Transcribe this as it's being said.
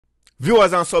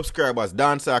Viewers and subscribers,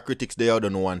 Dancehall Critics, they are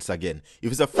done once again. If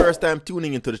it's the first time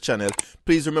tuning into the channel,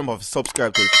 please remember to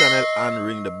subscribe to the channel and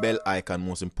ring the bell icon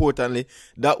most importantly.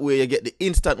 That way you get the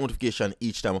instant notification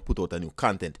each time I put out a new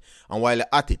content. And while you're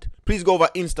at it, please go over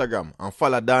Instagram and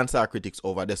follow Dancehall Critics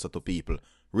over there to people.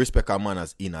 Respect our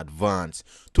manners in advance.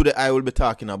 Today I will be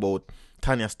talking about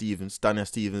Tanya Stephens. Tanya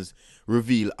Stephens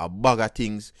reveal a bag of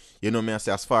things. You know me, I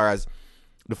say, as far as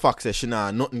the fact that she nah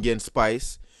nothing against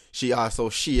spice. She also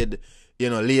shade, you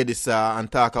know, ladies and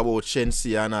talk about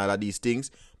Shenseea and all of these things.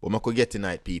 But I could get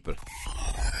tonight, people.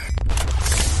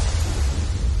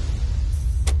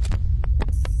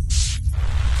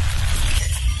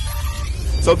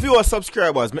 So viewers,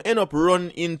 subscribers, I end up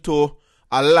running into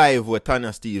a live with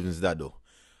Tanya Stephens that though.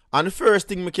 And the first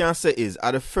thing I can say is,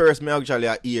 at the first I actually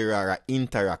hear her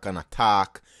interact and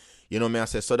talk. You know me, I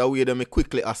say, so that way I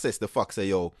quickly assess the fact say,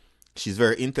 yo, she's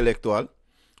very intellectual.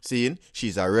 Seeing,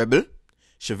 she's a rebel.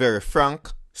 She's very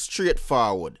frank,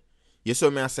 straightforward. You see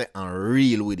me, I say, and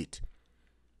real with it.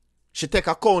 She take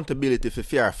accountability for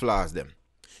fear flaws them.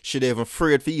 She not even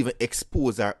afraid to even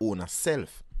expose her own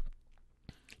self.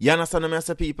 You understand me, I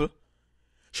say, people?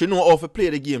 She know how to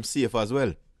play the game safe as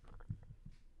well.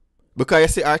 Because you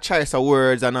see her choice of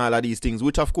words and all of these things,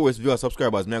 which of course, viewer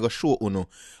subscribers, me I go show you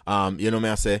know me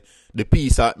I say, the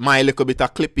piece of my little bit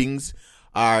of clippings,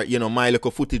 or, you know, my little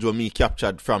footage of me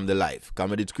captured from the live.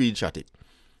 Because I did screenshot it.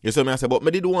 You see me I say, but I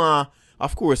did want,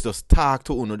 of course, just talk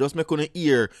to you, just make you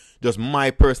hear just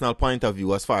my personal point of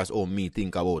view as far as how me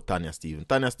think about Tanya Stephens.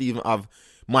 Tanya Stephens have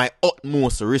my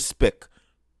utmost respect,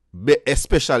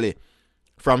 especially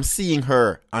from seeing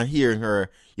her and hearing her,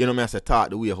 you know me I say, talk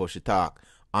the way how she talk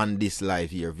on this live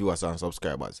here, viewers and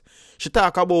subscribers. She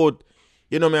talk about,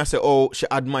 you know me I say, oh, she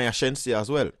admire Shenseea as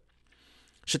well.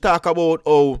 She talk about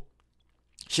how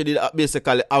she did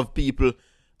basically have people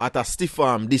at a stiff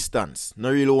arm distance.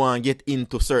 Not really want to get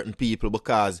into certain people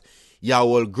because you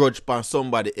will grudge upon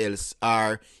somebody else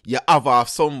or you have off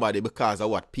somebody because of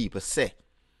what people say.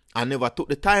 And never took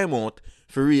the time out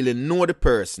to really know the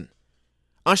person.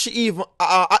 And she even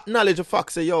acknowledged the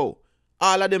fact, say, yo,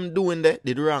 all of them doing that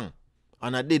did wrong.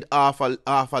 And I did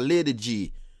offer Lady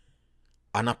G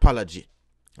an apology.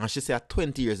 And she said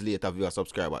 20 years later, viewer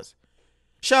subscribers.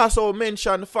 She also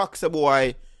mentioned the fact, say,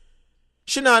 boy,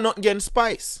 she not nothing against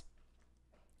spice.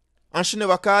 And she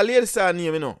never called Lady her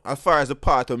name, you know, as far as the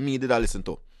part of me did I listen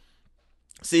to.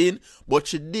 Seeing? But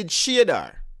she did shade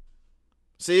her.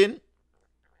 Seeing?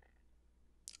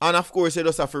 And of course, you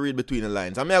just have to read between the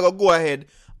lines. And I go ahead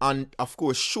and, of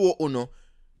course, show you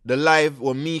the live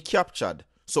what me captured.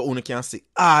 So you can see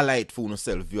all light for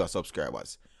yourself, viewer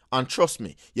subscribers. And trust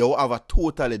me, you will have a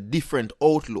totally different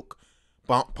outlook.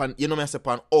 You know me I say,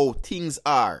 on how things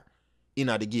are in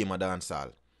the game of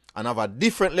dancehall. And have a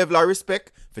different level of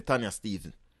respect for Tanya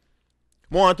Stephens.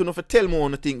 I want to know if you tell me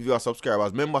what you think, viewer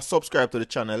subscribers. Remember, subscribe to the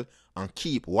channel and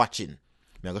keep watching. I'm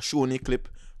going to show you a clip,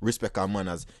 respect our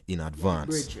manners in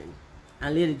advance. Brethren.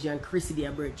 And Lady G and Chrissy, they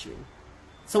are brethren.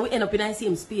 So we end up in the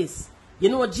same space. You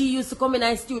know what G used to come in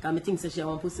the studio? And I think she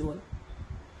want pussy one.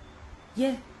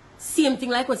 Yeah. Same thing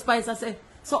like what Spicer said.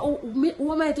 So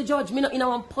who am I to judge? Me not in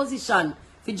one position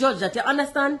to judge that. You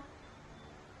understand?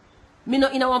 Me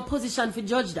not in one position to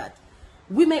judge that.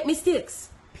 We make mistakes.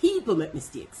 People make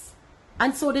mistakes.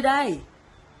 And so did I.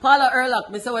 Paula Erlock,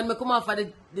 me say when me come off of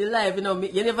the live, you know,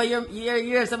 you never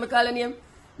hear some call her name?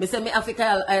 Me say me have to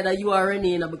call either you or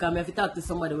Renee, you know, because me have to talk to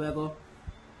somebody where I go.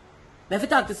 Me have to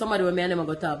talk to somebody where me and them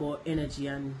go talk about energy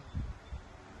and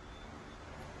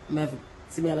me have to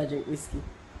see me have a drink whiskey.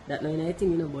 That not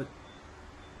anything, you know, but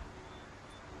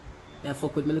I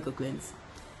fuck with my little cleanse.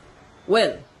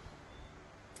 Well,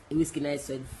 the whiskey night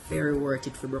said very worth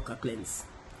it for Broca cleanse.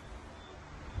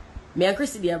 Me and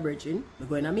Chrissy, they are brethren. We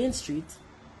go in a main street.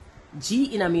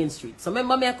 G in a main street. So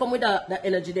remember me I come with that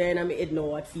energy there in my head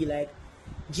now. I feel like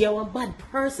G a one bad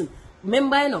person.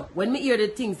 Remember, you know, when me hear the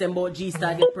things them about G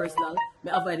start get personal,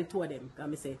 me avoid the two of them. Because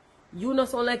me say, you not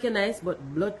sound like you're nice, but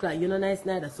blood clot, you not nice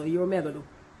neither. So you're me go do.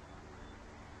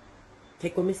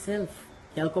 Take on myself.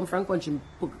 Y'all come from country,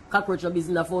 put cockroach no business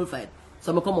in the full fight.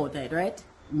 So me come outside, right?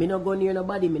 Me not go near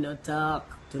nobody, me not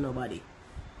talk to nobody.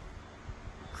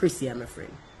 Chrissy, I'm a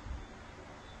friend.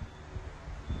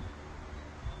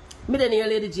 Me then hear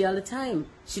Lady G all the time.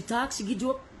 She talks, she give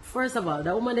joke. First of all,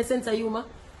 that woman, the sense of humor.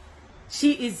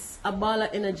 She is a ball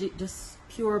of energy, just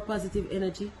pure positive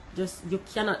energy. Just, you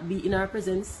cannot be in her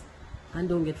presence and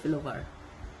don't get feel over her.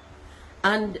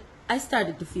 And I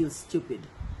started to feel stupid.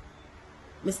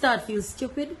 Me start feel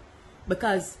stupid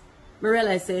because me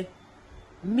realize say,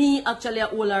 me actually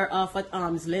hold her off at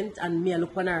arm's length and me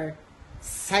look on her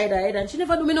side-eyed and she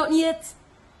never do me nothing yet.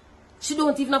 She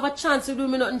don't even have a chance to do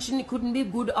me nothing. She couldn't be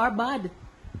good or bad.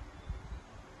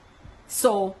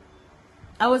 So,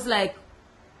 I was like,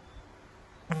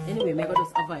 anyway, I gotta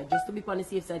just avoid, just to be on the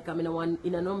safe side, because I don't want,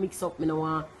 no mix up, I don't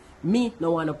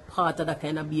want a part of that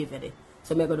kind of behavior there.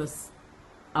 So, I gotta just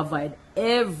avoid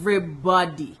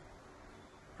everybody.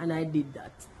 And I did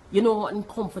that. You know how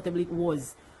uncomfortable it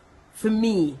was for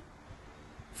me,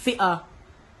 for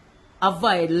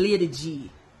avoid Lady G.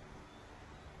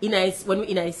 When we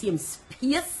in the same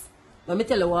space, let me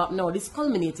tell you what now, this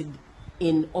culminated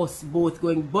in us both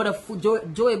going,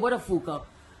 Joey Butterfuka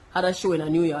had a show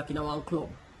in New York in one club.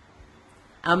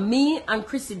 And me and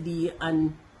Chrissy D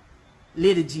and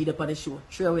Lady G up on the show.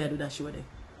 Sure we do that show there.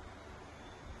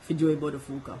 For Joey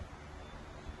Butterfuka.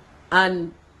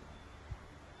 And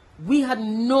we had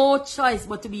no choice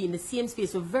but to be in the same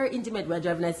space. We're very intimate. We're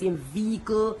driving the same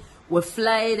vehicle. We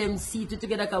fly them seats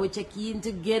together because we check in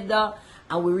together.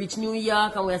 And we reach New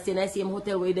York and we're staying in the same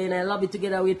hotel. We're in the lobby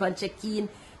together. We can check in.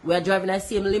 We're driving the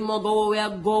same limo. Go where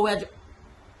we go.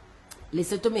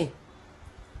 Listen to me.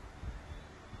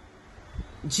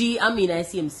 G, I'm in the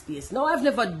same space. Now, I've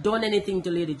never done anything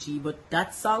to Lady G, but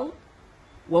that song,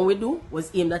 when we do,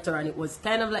 was aimed at her. And it was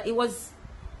kind of like, it was,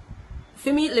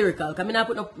 for me, lyrical. Because I'm not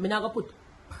going to put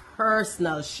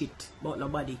personal shit about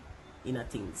nobody in a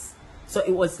things. So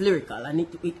it was lyrical. And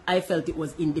I felt it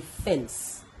was in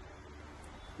defense.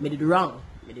 I did wrong.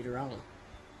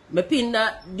 I pin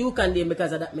that Duke and Dame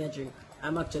because of that I drink.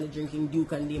 I'm actually drinking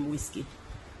Duke and Dame whiskey.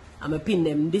 I'm a pin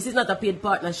them. This is not a paid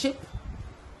partnership.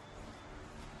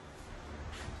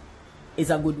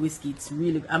 It's a good whiskey. It's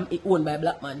really, it's owned by a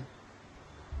black man.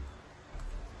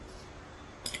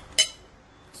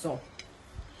 So,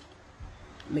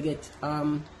 let me get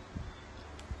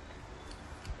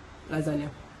lasagna.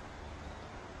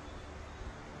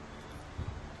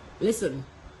 Listen,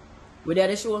 we there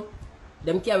the show.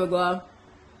 Them care we go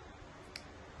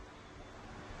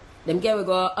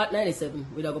at 97.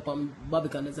 We go from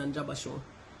Barbican's and Jabba show.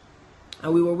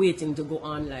 And we were waiting to go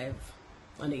on live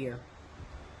on the air.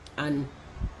 And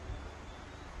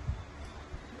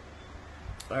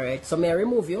alright, so may I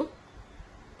remove you?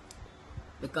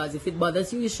 Because if it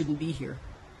bothers you, you shouldn't be here.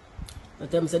 The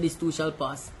time said this too shall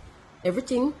pass.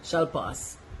 Everything shall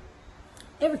pass.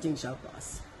 Everything shall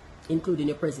pass. Including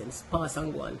your presence. Pass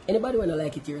and go on. Anybody wanna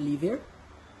like it here, leave here?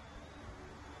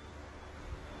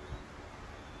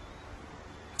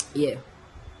 Yeah.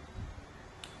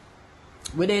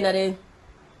 We're there in the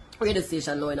radio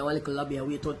station now in our little lobby and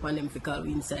we thought upon them for call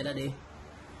we inside of the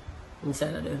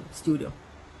studio.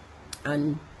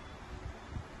 And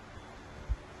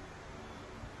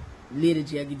Lady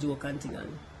G give joke and thing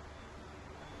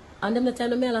and them the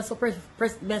time I suppress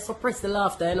the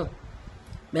laughter, you know.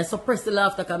 I suppress the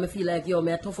laughter because I feel like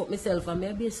I tough up myself and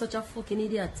I be such a fucking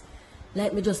idiot.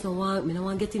 Like me just don't want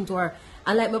to get into her.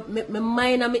 And like my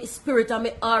mind and my spirit and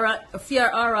my aura, fear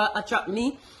aura attract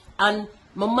me. And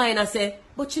my mind I say,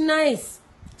 but she nice.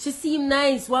 She seem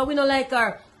nice. Why we not like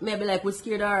her? Maybe like we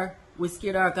scared her. We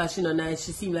scared her because she not nice.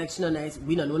 She seem like she not nice.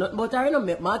 We don't know nothing about her. You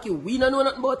know, Mark you. We don't know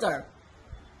nothing about her.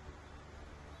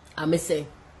 And I say,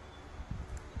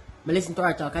 I listen to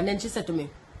her talk. And then she said to me,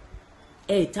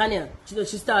 hey, Tanya. She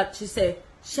said,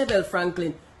 Chevelle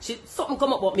Franklin. Something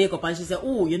come up about makeup and she said,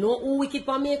 oh, you know who wicked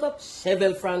for makeup?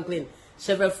 Chevelle Franklin.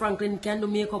 Chevelle Franklin can do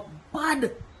makeup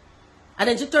bad. And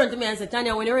then she turned to me and said,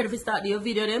 Tanya, when you're ready to start your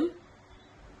video them,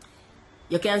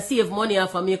 you can save money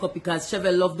off of makeup because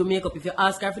Chevelle love do makeup. If you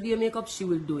ask her to do your makeup, she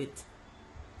will do it.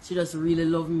 She just really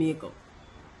love makeup.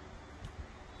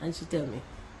 And she tell me,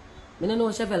 I don't know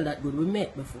Chevelle that good. We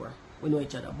met before. We know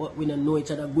each other, but we don't know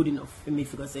each other good enough for me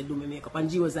to say do my makeup.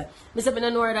 And she was like, I said, I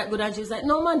don't know her that good. And she was like,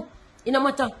 no man. It no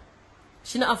matter.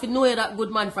 She not have to know you that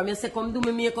good man from you. Say, come do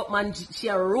my makeup, man. She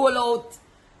roll out.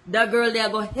 That girl there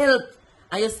go help.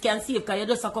 And you can save, because you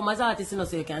just come as artist, you know,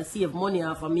 so you can save money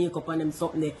off of makeup and them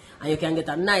something there. And you can get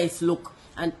a nice look.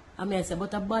 And I mean, I say,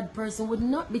 but a bad person would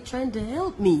not be trying to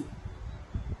help me.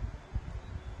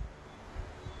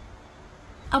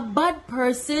 A bad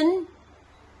person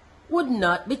would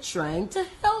not be trying to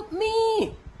help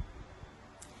me.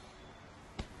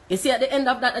 You see, at the end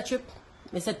of that trip,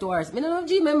 I said to her, I don't know,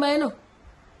 G, remember, you know.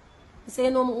 I said,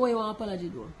 you know, what you want apology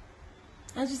do?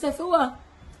 And she said, for what?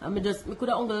 And I could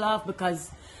have only laugh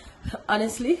because,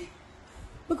 honestly,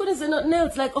 I couldn't say nothing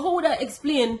else. Like, how would I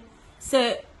explain,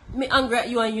 say, me angry at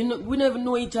you and you know, we never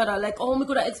know each other. Like, how me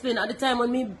could I explain at the time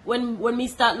when me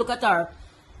start look at her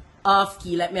off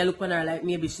key, like me I look on her like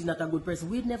maybe she's not a good person.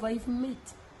 We'd never even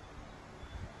met.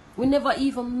 We never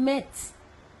even met.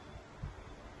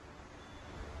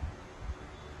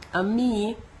 And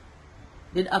me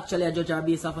did actually judge her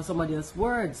based off of somebody else's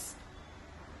words.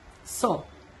 So,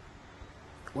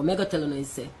 what I tell you is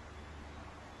say,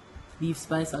 leave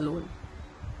Spice alone.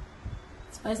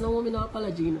 Spice no want me no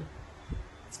apology, you know.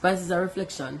 Spice is a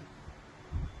reflection.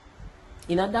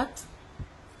 In that,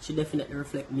 she definitely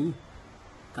reflect me.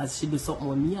 Because she do something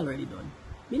what me already done.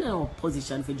 Me not in a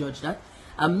position to judge that.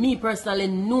 And me personally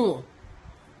know.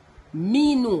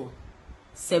 Me know.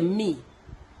 Say me.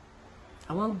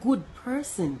 I want good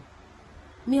person.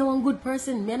 Me I want good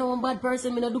person. Me I don't want bad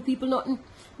person. Me not do people nothing.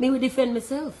 Me will defend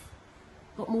myself.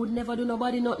 But me would never do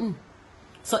nobody nothing.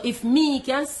 So if me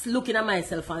can look at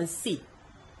myself and see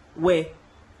where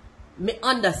me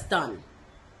understand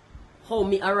how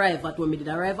me arrive at where me did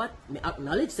arrive at, me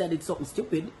acknowledge that I did something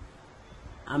stupid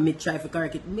and me try to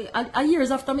correct it. Me, a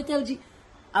years after me tell G,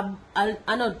 I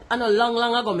know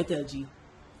long ago me tell G,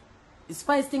 the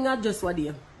Spice thing I just what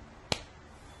there.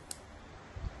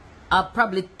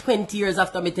 Probably 20 years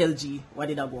after me tell G, what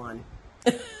did I go on?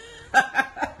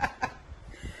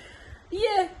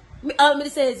 Yeah. All me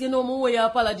says, you know, me way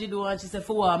apology do, and she said,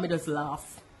 for what? Me just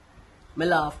laugh. Me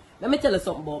laugh. Let me tell you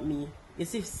something about me. You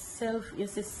see you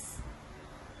see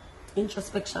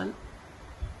introspection,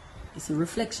 you see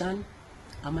reflection,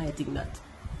 I might think that.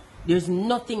 There's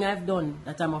nothing I've done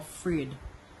that I'm afraid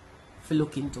to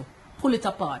look into. Pull it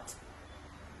apart.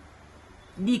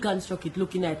 Deconstruct it,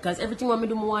 looking at it. Because everything what me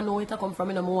do, I want to know where it come from,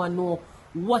 and I want to know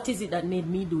what is it that made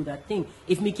me do that thing.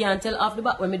 If me can't tell off the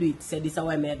back when me do it, say this is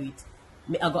why me do it.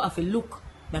 I go have to look,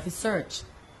 I have to search.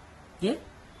 Yeah?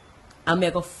 And I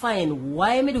go find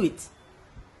why me do it.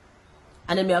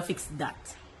 And then I have to fix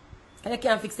that. And you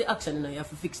can't fix the action, you know, you have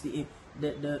to fix the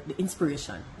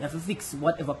inspiration. You have to fix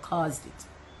whatever caused it.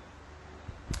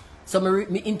 So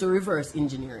me into reverse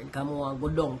engineering, because I want to go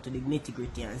down to the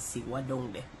nitty-gritty and see what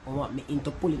down there. I want me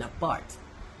into pulling apart.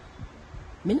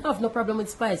 Me don't have no problem with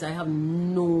Spice. I have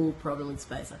no problem with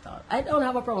Spice at all. I don't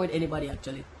have a problem with anybody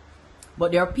actually.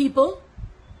 But there are people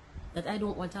that I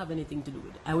don't want to have anything to do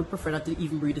with. I would prefer not to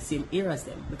even breathe the same air as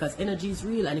them, because energy is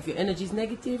real, and if your energy is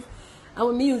negative, and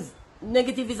when we use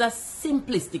negative is a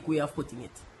simplistic way of putting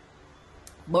it.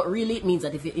 But really it means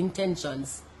that if your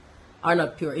intentions are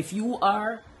not pure, if you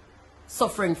are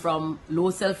suffering from low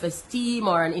self-esteem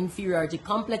or an inferiority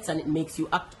complex and it makes you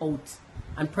act out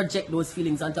and project those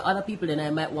feelings onto other people, then I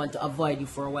might want to avoid you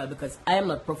for a while, because I am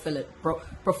not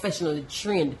professionally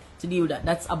trained to deal with that.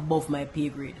 That's above my pay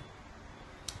grade.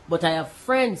 But I have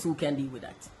friends who can deal with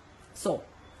that. So,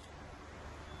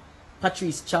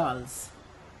 Patrice Charles.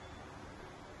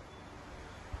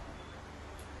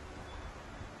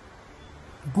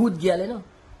 Good girl, you know?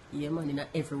 Yeah, man, in a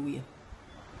every way.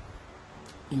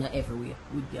 In a every way.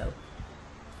 Good girl.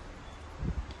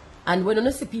 And when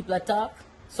you see people attack,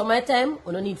 some of the time,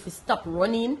 you don't need to stop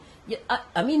running.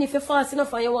 I mean, if you're fast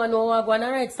enough and you want to know what going on,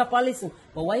 alright, stop and listen.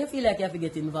 But why you feel like you have to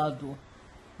get involved, though?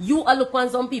 You are look on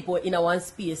some people in a one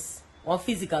space, one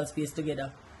physical space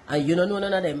together, and you don't know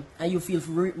none of them, and you feel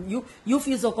you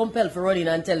feel so compelled for running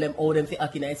and tell them all them for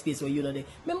acting in a space where you know they.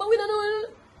 Remember, we don't know.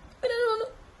 We don't know.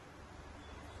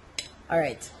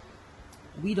 Alright.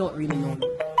 We don't really know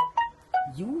you.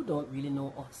 You don't really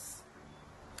know us.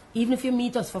 Even if you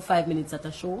meet us for 5 minutes at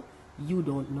a show, you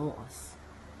don't know us.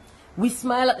 We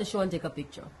smile at the show and take a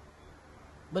picture.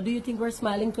 But do you think we're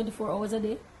smiling 24 hours a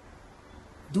day?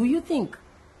 Do you think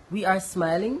we are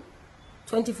smiling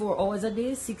 24 hours a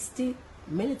day, 60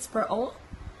 minutes per hour?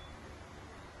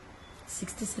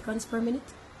 60 seconds per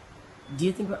minute? Do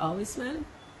you think we're always smiling?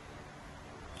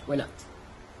 We're not.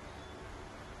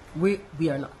 We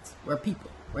are not. We're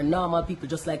people. We're normal people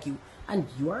just like you. And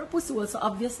you are a pussy hole, so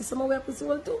obviously some of we are pussy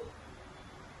hole too.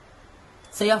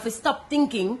 So you have to stop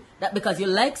thinking that because you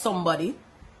like somebody,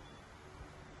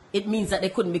 it means that they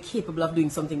couldn't be capable of doing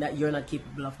something that you're not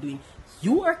capable of doing.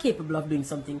 You are capable of doing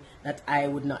something that I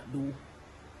would not do.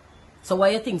 So why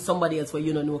you think somebody else where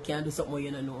you don't know can do something where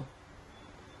you don't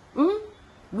know?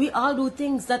 We all do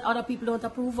things that other people don't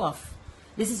approve of.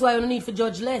 This is why you don't need to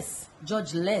judge less.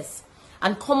 Judge less.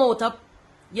 And come out up.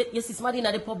 You see somebody in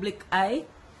the public eye.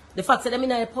 The fact that them in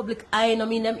the public eye, I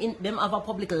mean them have a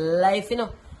public life, you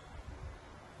know.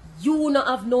 You don't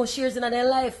have no shares in their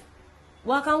life.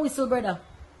 Walk and whistle, brother.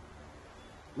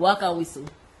 Walk and whistle.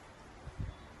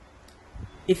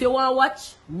 If you want to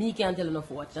watch, me can't tell you enough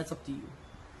to watch. That's up to you.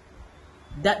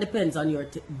 That depends on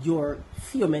your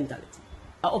fear mentality.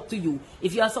 Up to you.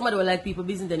 If you are somebody who like people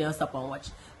business, then you stop and watch.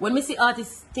 When me see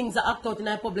artists, things that act out in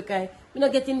the public eye, me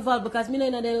not get involved because me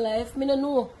not in their life. Me not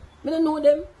know. Me not know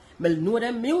them. Me know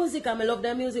them music and me love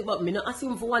their music, but me not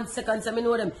assume for 1 second so me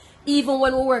know them. Even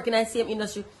when we work in the same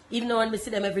industry, even when me see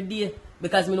them every day,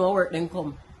 because me know I work then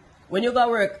come. When you go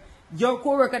work, your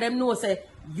co-worker them know say,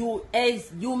 You,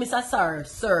 Mr.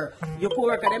 Sir, your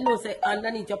co-worker, them know say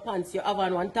underneath your pants you have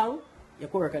on one tongue. Your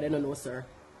co-worker, they don't know, sir.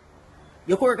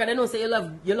 Your co-worker, they know say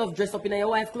you love dress up in your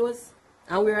wife clothes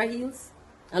and wear heels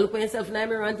and look at yourself in the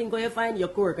mirror and think how you fine. Your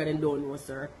co-worker, they don't know,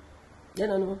 sir. They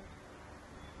don't know.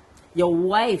 Your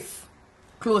wife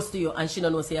close to you and she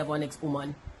don't know say you have one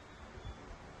ex-woman.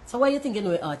 So why you think you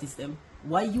know an artist them?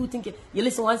 Why you think you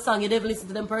listen to one song, you never listen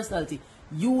to them personality.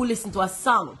 You listen to a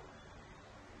song.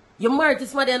 You're married to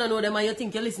somebody and don't know them and you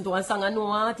think you listen to one song and know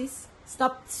an artist?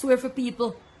 Stop swear for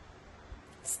people.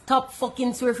 Stop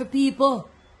fucking swear for people.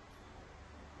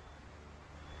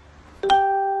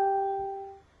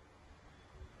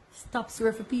 Stop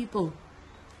swear for people.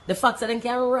 The fact that they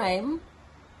can rhyme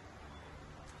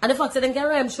and the fact that they can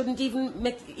rhyme shouldn't even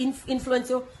make influence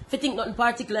you if you think nothing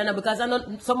particular because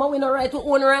somehow we don't write to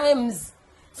own rhymes.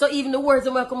 So even the words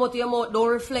that come out of your mouth don't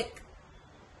reflect.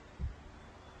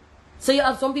 So you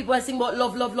have some people that sing about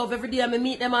love, love, love every day and I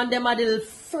meet them and them are the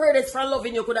furthest from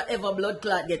loving you could have ever blood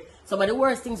clot get. Some of the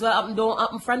worst things that happen don't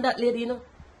happen from that lady, you know.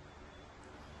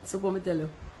 So let me tell you.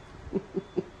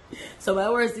 Some of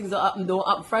the worst things that happen don't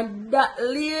happen from that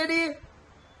lady.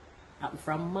 Happen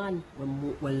from man.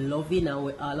 We're loving and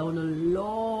we're all on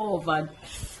love and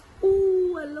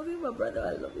ooh, I love you my brother,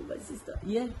 I love you my sister.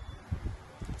 Yeah.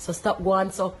 So stop going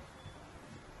so.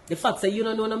 The fact that you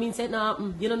don't know no means that nah,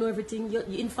 you don't know everything.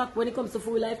 In fact, when it comes to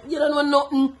full life, you don't know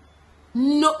nothing.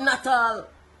 Nothing at all.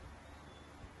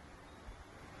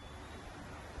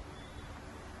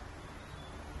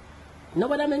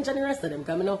 Nobody mention the rest of them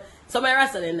because know some of the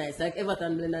rest of them nice, like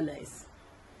Everton Blender nice.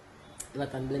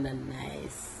 Everton Blender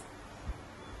nice.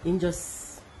 He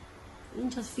just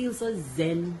feel so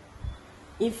zen.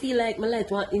 He feel like me light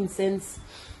one incense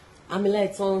and me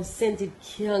light some scented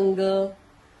candle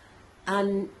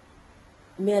and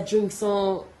me I drink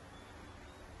some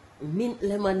mint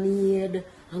lemonade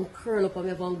and curl up and me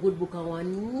have one good book and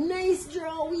one nice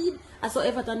draw weed. That's how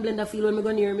Everton Blender feel when me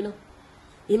go near me now.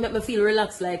 He make me feel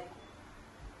relaxed like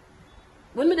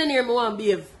when me near me want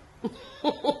behave.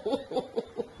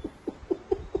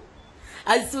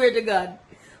 I swear to God.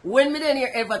 When me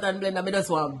near Everton Blender, me just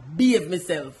want to behave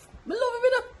myself. I love him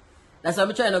enough. That's why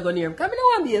I'm trying to go near him. Because I don't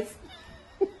want to behave.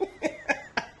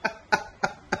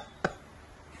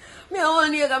 Me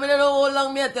old nigga, I don't know how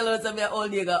long me tell us I'm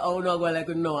old nigga. How no go like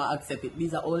no accept it.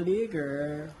 These are old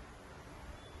nigga.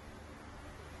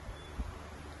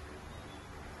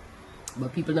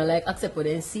 But people don't like accept what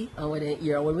they see and what they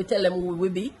hear. When we tell them who we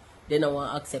be, they don't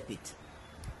want to accept it.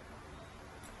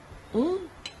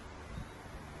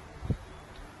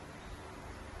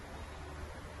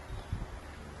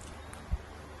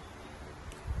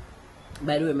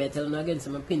 By the way, me tell them again,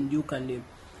 so I'm pin Duke and them.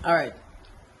 Alright.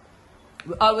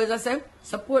 We always say,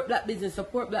 support black business,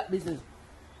 support black business.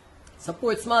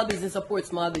 Support small business, support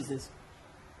small business.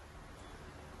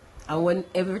 And when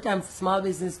every time small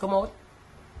business come out,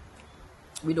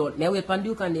 we don't. Me wait for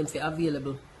Duke and them for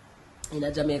available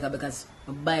in Jamaica because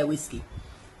I buy whiskey.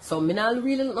 So me not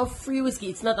really love free whiskey.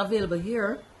 It's not available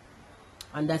here.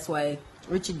 And that's why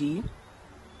Richie D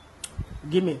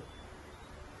give me.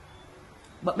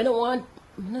 But me not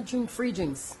drink free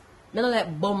drinks. Me not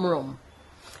like bum rum.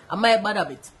 I might bad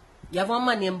habit. You have one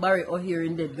man named Barry out here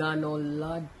in dead gone. Oh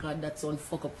Lord God, that sound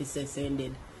fuck up. He says saying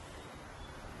dead.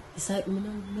 It's like me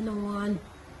not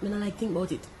like think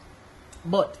about it.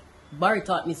 But Barry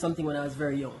taught me something when I was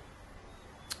very young.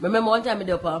 Remember one time I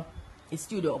did up a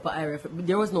studio up at IRFM.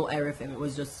 There was no IRFM, it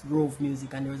was just Grove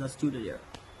Music and there was a studio there.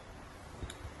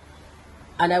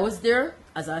 And I was there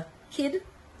as a kid,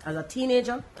 as a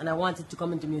teenager, and I wanted to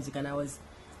come into music and I was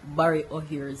Barry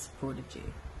O'Hare's protege.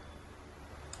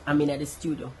 I'm in at the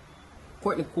studio.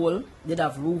 Courtney Cole did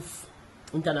have Roof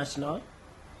International.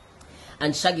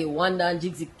 And Shaggy Wanda and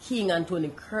Jigsy King and Tony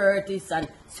Curtis and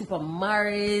Super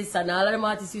Maris and all of them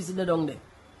artists used to do down there.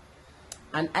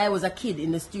 And I was a kid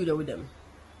in the studio with them.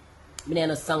 I ain't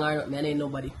no song or nothing, I ain't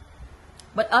nobody.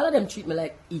 But all of them treat me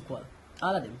like equal.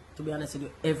 All of them, to be honest with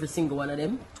you. Every single one of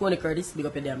them. Tony Curtis, big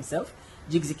up your damn self.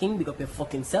 Jigsy King, big up your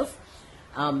fucking self.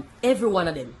 Every one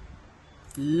of them.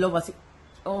 Love us.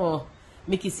 Oh,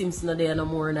 Mickey Simpson are there no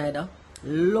more neither.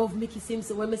 Love Mickey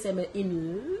Simpson. When I say I'm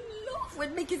in love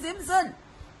with Mickey Simpson.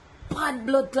 Bad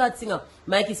blood clot singer.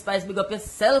 Mikey Spice, big up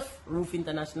yourself. Roof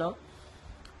International.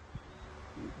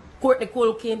 Courtney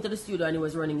Cole came to the studio and he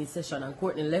was running his session and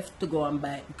Courtney left to go and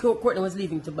buy. Courtney was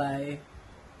leaving to buy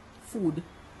food.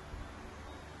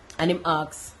 And him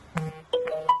asked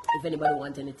if anybody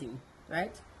want anything,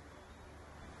 right?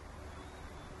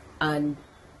 And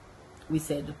we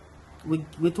said,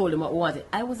 we told him what we wanted.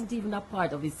 I wasn't even a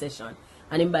part of his session.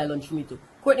 And him buy lunch for me too.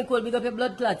 Courtney Cole, big up your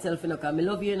blood clot self, you know, because I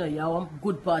love you, you know, you have a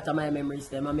good part of my memories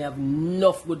them, and I have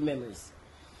enough good memories.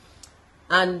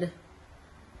 And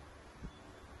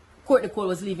Courtney Cole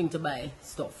was leaving to buy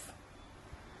stuff.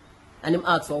 And him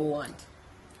asked what we want.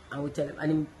 And we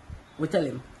tell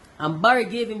him. And Barry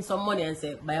gave him some money and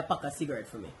said, buy a pack of cigarette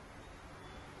for me.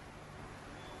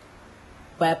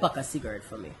 Buy a pack of cigarette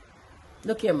for me.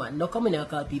 Look here, man. Don't come in here and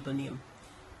call people name.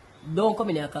 Don't come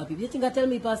in here and call people. You think I tell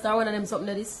me, Pastor, one of them something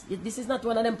like this? This is not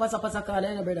one of them pasa call,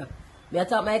 no, brother. Me I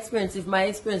talk my experience. If my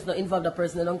experience not involve the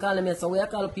person, they don't call me. So we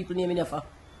call people name in for.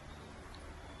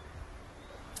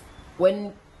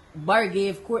 When Barry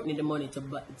gave Courtney the money to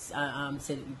buy,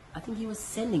 said, I think he was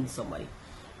sending somebody.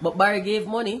 But Barry gave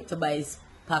money to buy his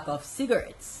pack of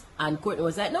cigarettes. And Courtney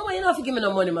was like, no, man, you don't have to give me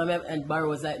no money, man. And Barry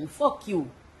was like, fuck you.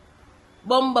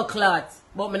 Bumba clot,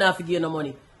 but me not give you no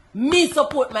money. Me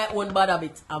support my own bad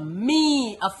habit, and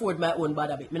me afford my own bad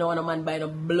habit. Me no want a man buy no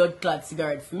blood clot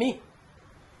cigarette for me.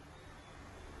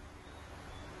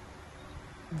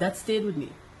 That stayed with me.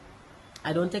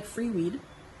 I don't take free weed.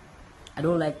 I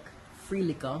don't like free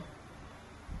liquor.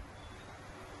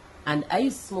 And I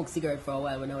used to smoke cigarette for a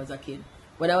while when I was a kid.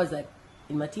 When I was like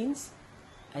in my teens,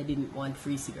 I didn't want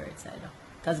free cigarettes either.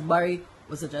 Because Barry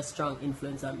was such a strong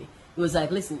influence on me. He was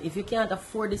like, listen, if you can't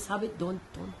afford this habit, don't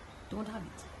have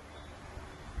it.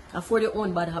 Afford your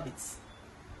own bad habits.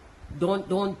 Don't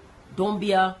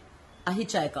be a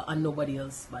hitchhiker and nobody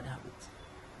else's bad habit.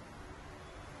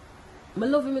 I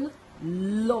love him, you know?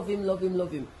 Love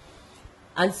him.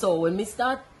 And so when me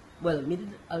start, well, me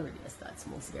did already start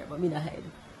smoking cigarette, but me not hide.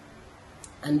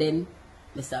 And then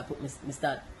me start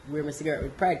wearing my cigarette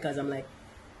with pride because I'm like,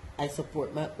 I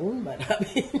support my own bad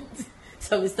habit.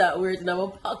 So we start wearing it in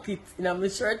my pocket, in my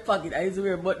shirt pocket. I used to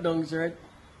wear a button-down shirt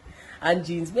and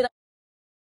jeans. Me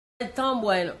a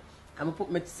tomboy, you know. I'm going to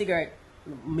put my cigarette,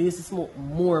 I used to smoke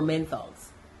more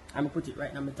menthols. I'm going to put it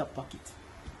right in my top pocket.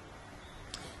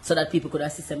 So that people could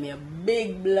assist me a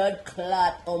big blood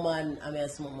clot, oh man, I'm going to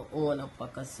smoke my own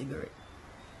pack of cigarette.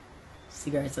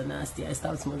 Cigarettes are nasty, I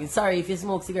stopped smoking. Sorry, if you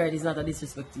smoke cigarette, it's not a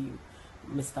disrespect to you.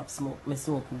 I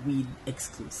smoke weed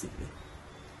exclusively.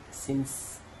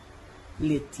 Since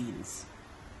late teens.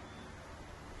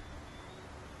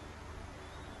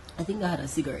 I think I had a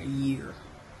cigarette a year.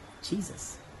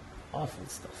 Jesus. Awful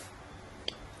stuff.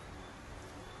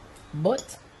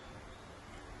 But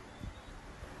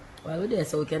while we're there,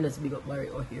 so we can just big up Barry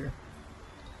out here.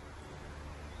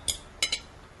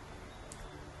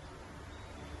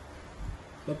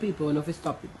 But people, when you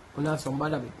stop it, when you have some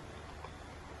bad habit.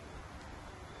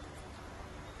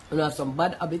 When you have some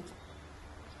bad habit,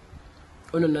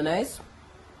 when you're not nice,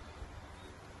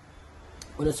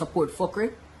 when you support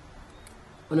fuckery,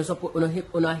 when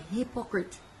you're a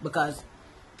hypocrite, because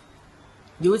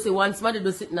you will say one somebody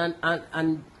do sitting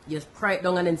and just cry it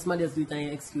down and then somebody else do it and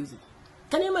you excuse it.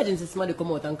 Can you imagine if somebody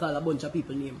come out and call a bunch of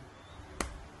people name?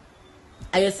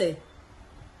 And you say,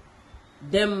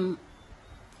 them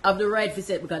have the right to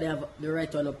say it because they have the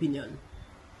right to an opinion.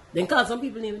 Then call some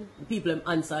people name, people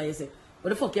answer, you say, what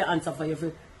the fuck you answer for?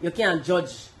 You can't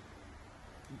judge.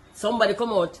 Somebody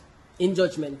come out in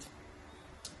judgment.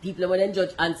 People when they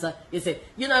judge answer, you say,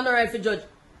 you don't have the right to judge.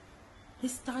 It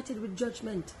started with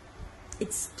judgment.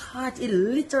 It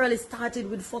literally started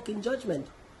with fucking judgment.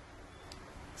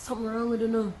 Something wrong with it,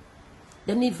 no.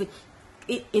 They need for,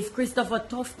 if Christopher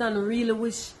Tufton really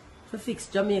wish to fix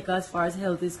Jamaica as far as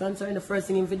health is concerned, the first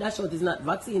thing in for dash out is not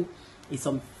vaccine, it's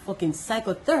some fucking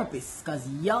psychotherapists, because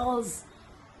y'all's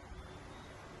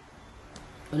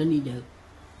gonna need help.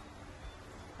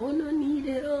 Oh, no need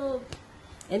help.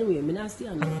 Anyway, I'm not stay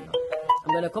on now.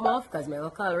 I'm gonna come off because I'm gonna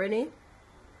call Renee.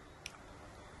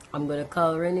 I'm gonna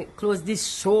call Renee. Close this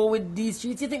show with these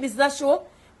streets. You think this is a show?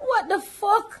 What the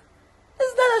fuck?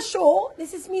 This is not a show.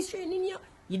 This is me straightening you.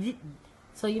 You did.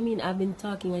 So you mean I've been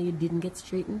talking and you didn't get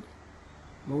straightened?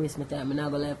 I waste my time. I'm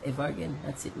not gonna live ever again.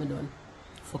 That's it, I'm done.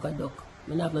 Fuck a duck. I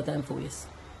don't have no time for waste.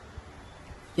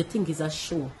 You think it's a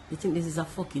show? You think this is a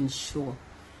fucking show?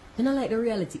 You know, like the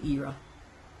reality era.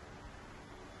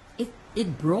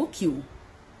 It broke you.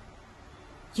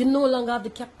 You no longer have the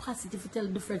capacity to tell the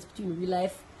difference between real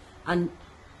life and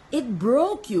it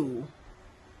broke you.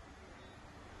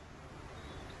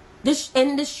 This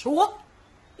end the show.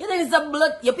 You think it's a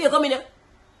blood? You pay come in here.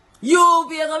 You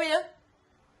pay come in here.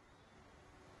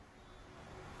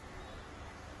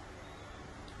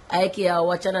 Akira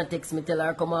watch and text me, tell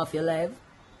her come off your live.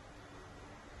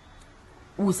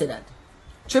 Who said that?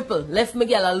 Triple left me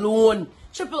girl alone.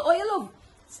 Triple, oh you love.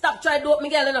 Stop trying to dope me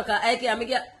girl, you know, because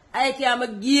I'm a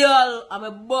girl, I'm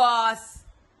a boss,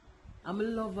 I'm a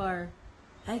lover.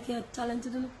 Akira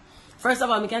talented, you know. First of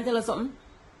all, I can tell you something.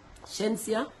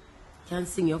 Shenseea can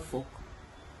sing your folk.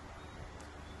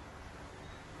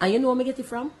 And you know where I get it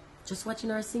from? Just watching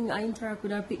her sing, I interact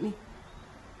with her picnic.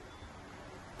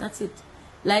 That's it.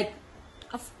 Like,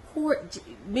 of course,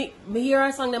 me hear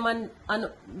her song them and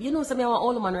you know something I want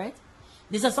all the man, right?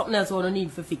 This is something else I don't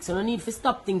need for fix. I don't need for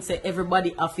stop things say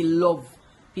everybody have to love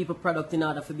people product in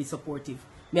order to be supportive.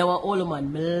 Me I want all the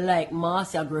man. Me like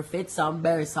Marcia Griffiths and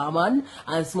Barry Salmon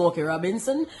and Smokey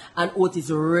Robinson and Otis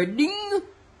Redding.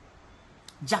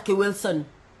 Jackie Wilson.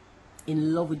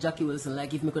 In love with Jackie Wilson.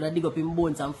 Like if me could have dig up him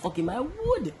bones and fuck him, I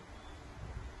would.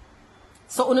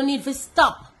 So I don't need to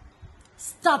stop.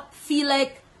 Stop. Feel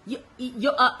like you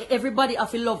everybody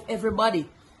have to love everybody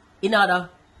in order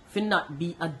to not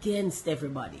be against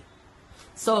everybody.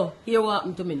 So here what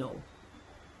happened to me now.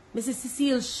 Mrs.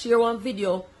 Cecile share one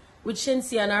video with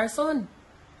Shenseea and her son.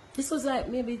 This was like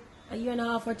maybe a year and a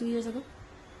half or 2 years ago.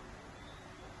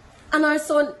 And her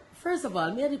son, first of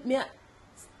all,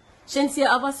 Shenseea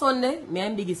have a son there, me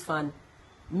I'm biggest fan.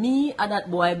 Me and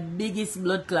that boy biggest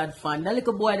blood clad fan. That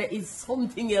little boy there is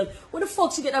something else. Where the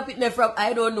fuck she get that pitney from?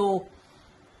 I don't know.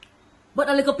 But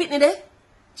that little pitney there,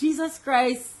 Jesus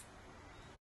Christ.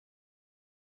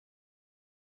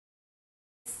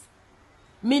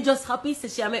 Me just happy so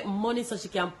she make money so she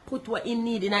can put what in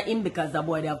need in him because the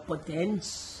boy they have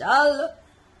potential.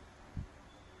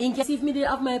 In case if me did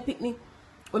have my picnic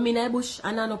when me in a bush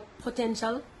and I no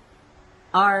potential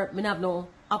or me have no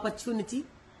opportunity,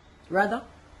 rather,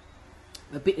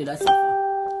 my picnic that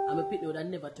suffer and my picnic would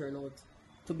never turn out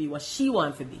to be what she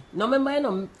want to be. Now remember, you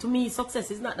know, to me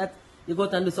success is not that you go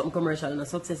out and do something commercial, and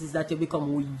success is that you become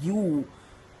who you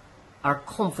are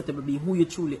comfortable being, who you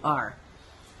truly are.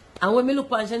 And when me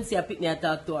look at Shenseea Pitney, I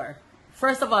talk to her.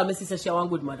 First of all, my sister, she a one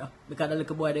good mother. Because the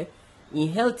little boy there, he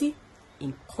healthy,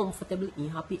 he comfortable, he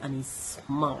happy, and he's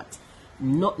smart.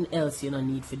 Nothing else you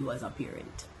don't need to do as a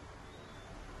parent.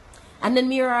 And then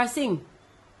me hear her sing.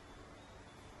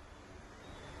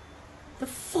 The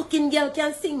fucking girl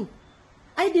can sing.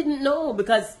 I didn't know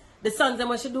because the songs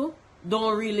that she do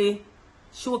don't really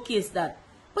showcase that.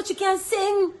 But she can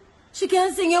sing. She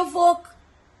can sing your folk.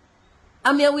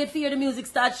 I'm here wait for you the music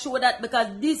start show that because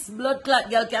this blood clot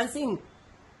girl can sing.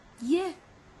 Yeah.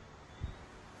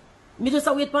 Me just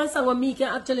a wait for a song what me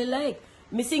can actually like.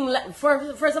 Me sing like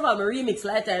first of all my remix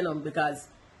later, you know, because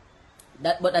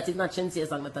that is not Shenseea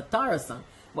song, that's a Tara song.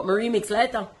 But my remix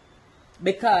later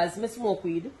because me smoke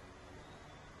weed.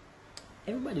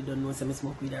 Everybody don't know say me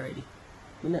smoke weed already.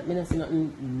 Me not see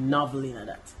nothing novel in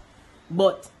that.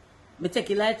 But me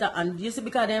take it lighter, and you see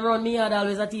because they around me yard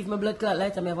always a thief, my blood clot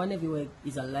lighter, me have one everywhere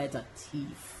is a lighter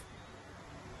thief.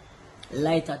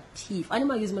 Lighter thief. I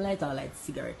never use my lighter or light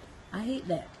cigarette. I hate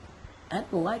that. I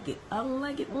don't like it. I don't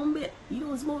like it one bit. You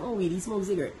don't smoke no weed, you smoke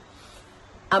cigarette.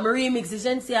 I'm a remix the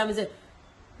Shenseea and I say,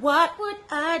 what would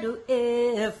I do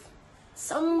if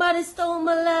somebody stole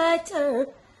my lighter?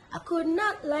 I could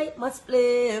not light my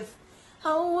spliff.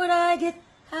 How would I get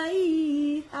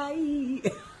high?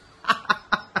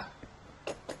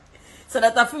 So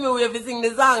that's a female way of singing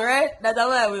the song, right? That's a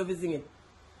way of singing it.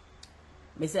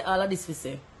 Me say all of this for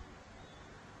say.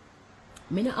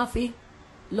 Me not have to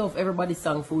love everybody's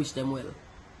song for wish them well.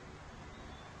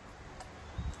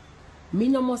 Me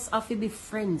no must have to be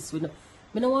friends with no.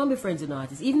 Me no want to be friends with no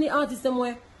artists. Even the artists them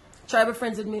way try to be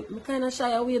friends with me, me kind of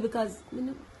shy away because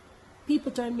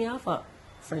people turn me off of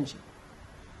friendship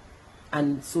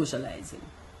and socializing.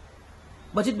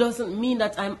 But it doesn't mean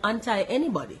that I'm anti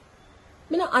anybody.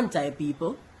 Me not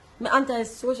anti-people. Me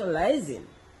anti-socializing.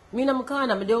 Me not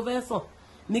corner, me do over here so.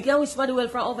 Me can wish for the well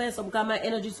from over here so because my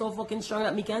energy is so fucking strong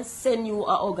that me can send you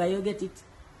a hug and you get it.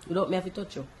 Without me have to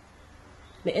touch you.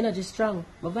 My energy is strong.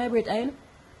 My vibrate iron.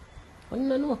 I don't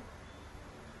know.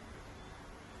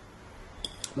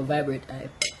 My vibrate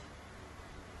iron.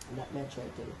 That may try to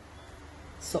tell you.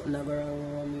 Something not going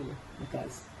around me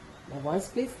because I have one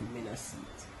spliff, me not see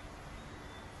it.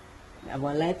 I have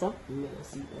one lighter, me not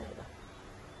see it neither.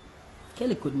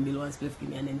 Kelly couldn't build one spliff, give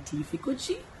me an NTF, could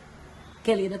she?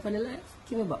 Kelly, that funny life?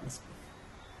 Give me back my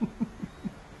spliff.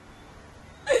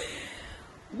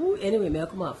 Ooh, anyway, may I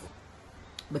come off?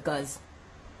 Because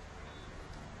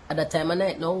at that time of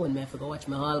night now, when I have to go watch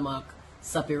my Hallmark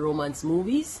sappy romance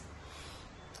movies,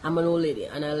 I'm an old lady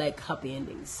and I like happy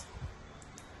endings.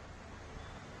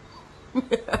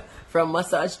 From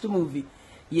massage to movie.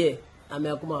 Yeah, I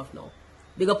may come off now.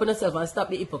 Big up on yourself and stop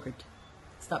the hypocrite.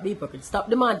 Stop the hypocrite. Stop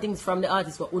demanding things from the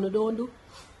artists what Uno don't do.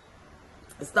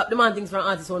 Stop demanding things from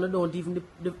artists what Uno don't even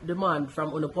demand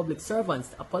from Uno public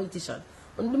servants, a politician.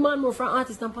 Uno demand more from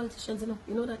artists than politicians,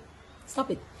 you know that.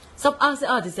 Stop it. Stop asking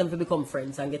artists them to become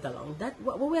friends and get along.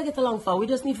 What we get along for? We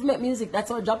just need to make music.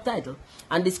 That's our job title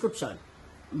and description.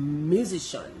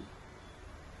 Musician.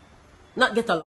 Not get along.